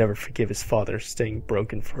 Todd would never forgive his father staying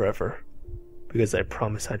broken forever, because I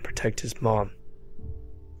promised I'd protect his mom.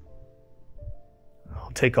 I'll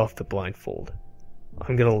take off the blindfold.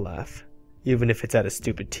 I'm gonna laugh, even if it's at a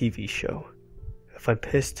stupid TV show. If I'm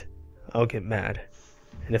pissed, I'll get mad.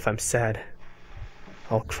 And if I'm sad,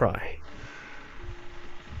 I'll cry.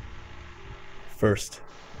 First,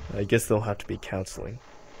 I guess there'll have to be counseling.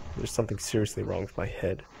 There's something seriously wrong with my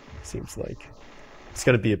head, seems like. It's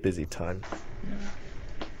gonna be a busy time.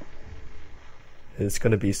 It's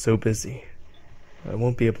gonna be so busy, I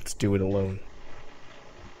won't be able to do it alone.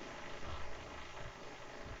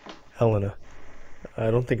 Helena, I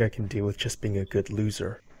don't think I can deal with just being a good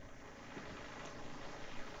loser.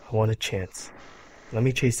 I want a chance. Let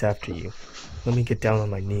me chase after you. Let me get down on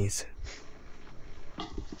my knees.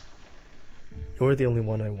 You're the only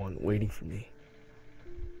one I want waiting for me.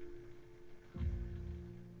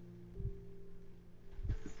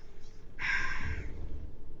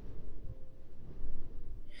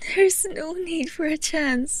 There's no need for a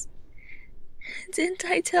chance. Didn't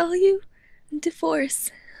I tell you?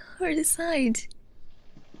 Divorce or decide.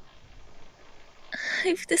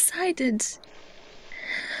 I've decided.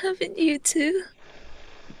 Haven't you too?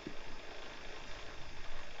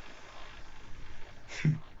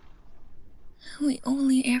 We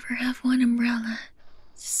only ever have one umbrella,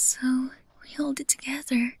 so we hold it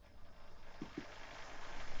together.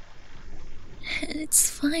 And it's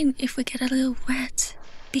fine if we get a little wet,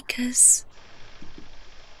 because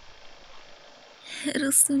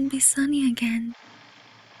it'll soon be sunny again.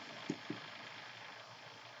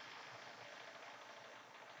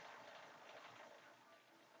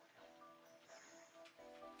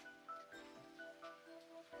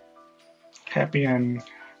 Happy end.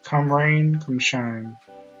 Come rain, come shine.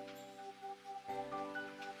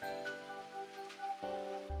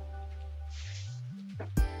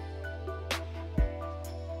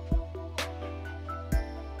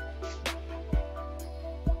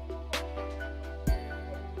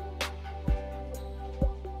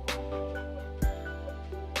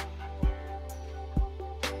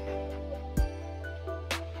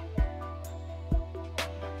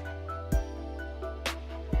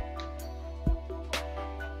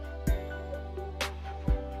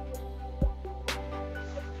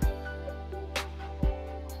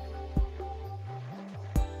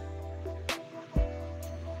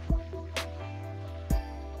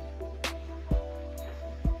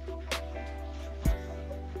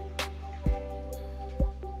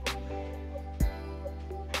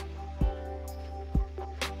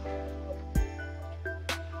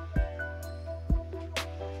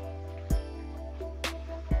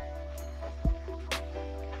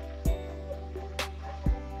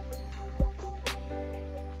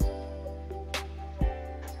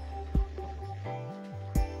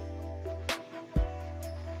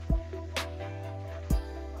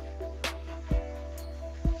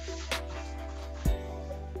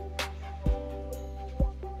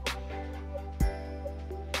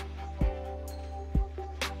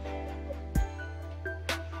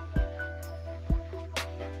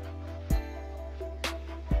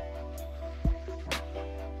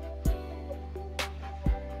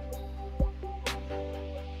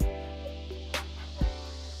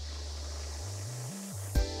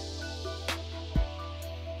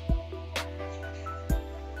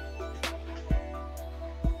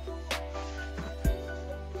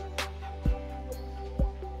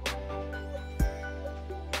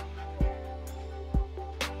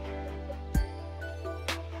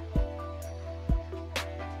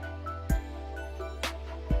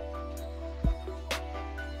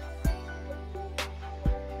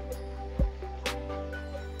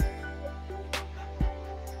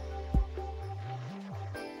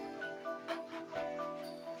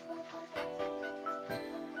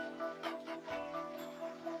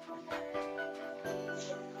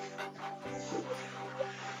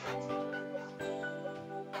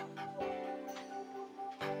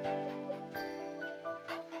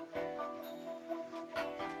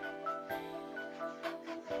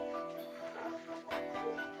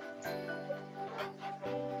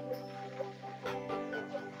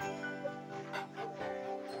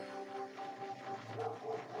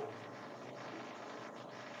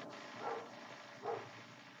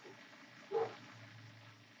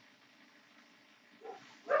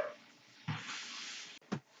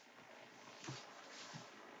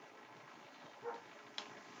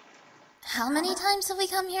 How many times have we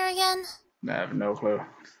come here again? I have no clue.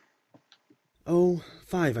 Oh,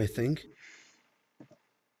 5, I think.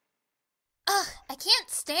 Ugh, I can't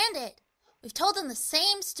stand it. We've told them the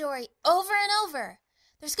same story over and over.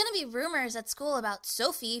 There's gonna be rumors at school about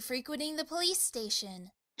Sophie frequenting the police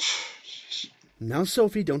station. Now,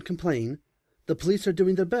 Sophie, don't complain. The police are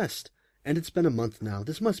doing their best, and it's been a month now.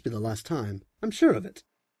 This must be the last time. I'm sure of it.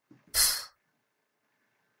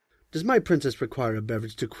 Does my princess require a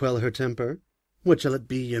beverage to quell her temper? What shall it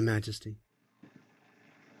be, your majesty?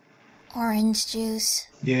 Orange juice.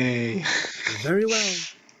 Yay. Very well.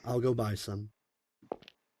 I'll go buy some.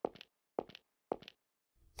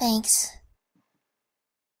 Thanks.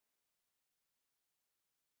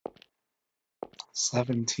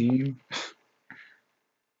 17?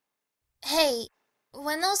 Hey,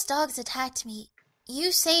 when those dogs attacked me,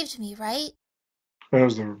 you saved me, right? That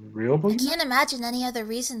was the real I Boogie? can't imagine any other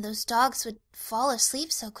reason those dogs would fall asleep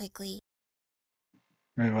so quickly.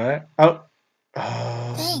 Wait, what? Oh.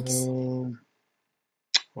 Thanks. Oh.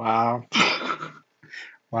 Wow.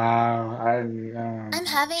 Wow. I'm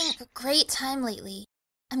having a great time lately.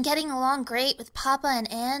 I'm getting along great with Papa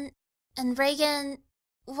and Anne, and Reagan,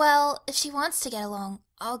 well, if she wants to get along,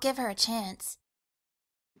 I'll give her a chance.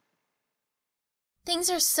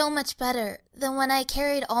 Things are so much better than when I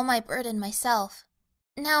carried all my burden myself.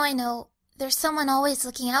 Now I know there's someone always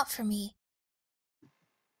looking out for me.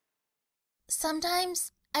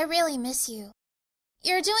 Sometimes I really miss you.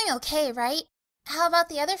 You're doing okay, right? How about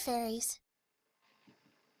the other fairies?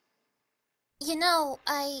 You know,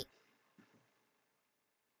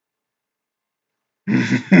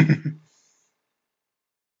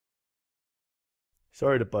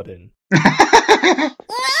 Sorry to butt in. Ah!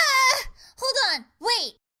 Hold on,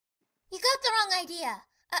 wait! You got the wrong idea.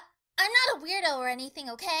 I'm not a weirdo or anything,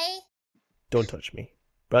 okay? Don't touch me.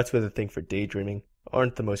 Brats with a thing for daydreaming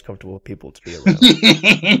aren't the most comfortable people to be around.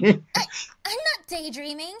 I'm not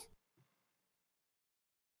daydreaming.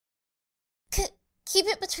 Keep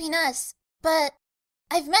it between us, but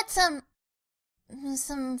I've met some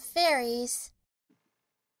fairies.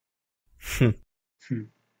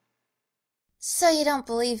 So you don't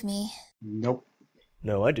believe me? Nope.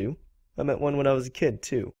 No, I do. I met one when I was a kid,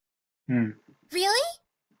 too. Really?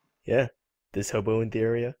 Yeah, this hobo in the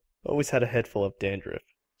area always had a head full of dandruff,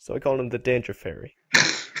 so I called him the Dandruff Fairy.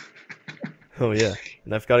 Oh yeah,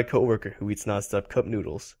 and I've got a coworker who eats non-stop cup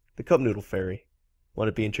noodles, the Cup Noodle Fairy. Want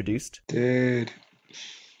to be introduced? Dude.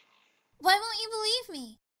 Why won't you believe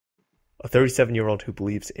me? A 37-year-old who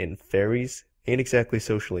believes in fairies ain't exactly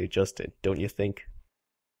socially adjusted, don't you think?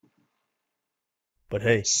 But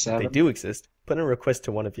hey, if they do exist, put in a request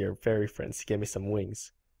to one of your fairy friends to get me some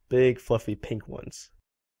wings. Big, fluffy, pink ones.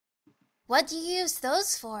 What do you use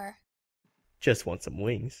those for? Just want some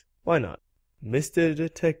wings. Why not? Mr.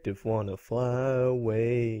 Detective wanna fly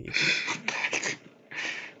away.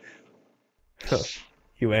 Huh.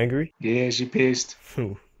 You angry? Yeah, she pissed.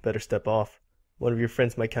 Better step off. One of your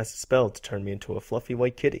friends might cast a spell to turn me into a fluffy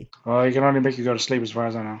white kitty. Well, you can only make you go to sleep as far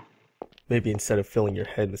as I know. Maybe instead of filling your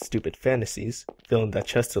head with stupid fantasies, fill in that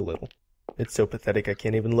chest a little. It's so pathetic I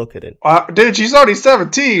can't even look at it. Dude, she's only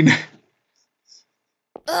 17!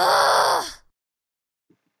 Ugh!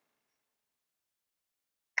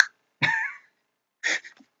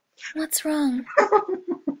 What's wrong?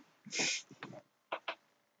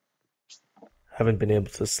 Haven't been able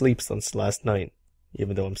to sleep since last night,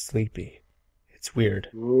 even though I'm sleepy. It's weird.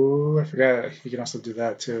 Ooh, I forgot. You can also do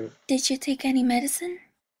that too. Did you take any medicine?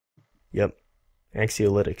 Yep.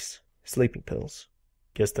 Anxiolytics. Sleeping pills.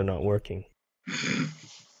 Guess they're not working.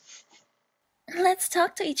 Let's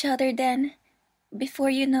talk to each other then. Before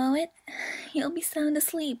you know it, you'll be sound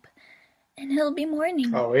asleep. And it'll be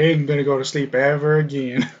morning. Oh, we ain't gonna go to sleep ever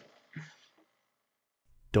again.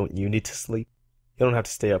 Don't you need to sleep? You don't have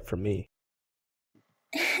to stay up for me.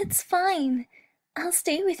 It's fine. I'll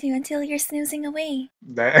stay with you until you're snoozing away.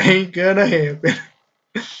 That ain't gonna happen.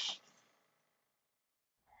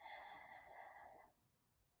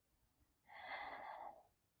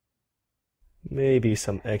 Maybe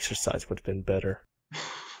some exercise would have been better.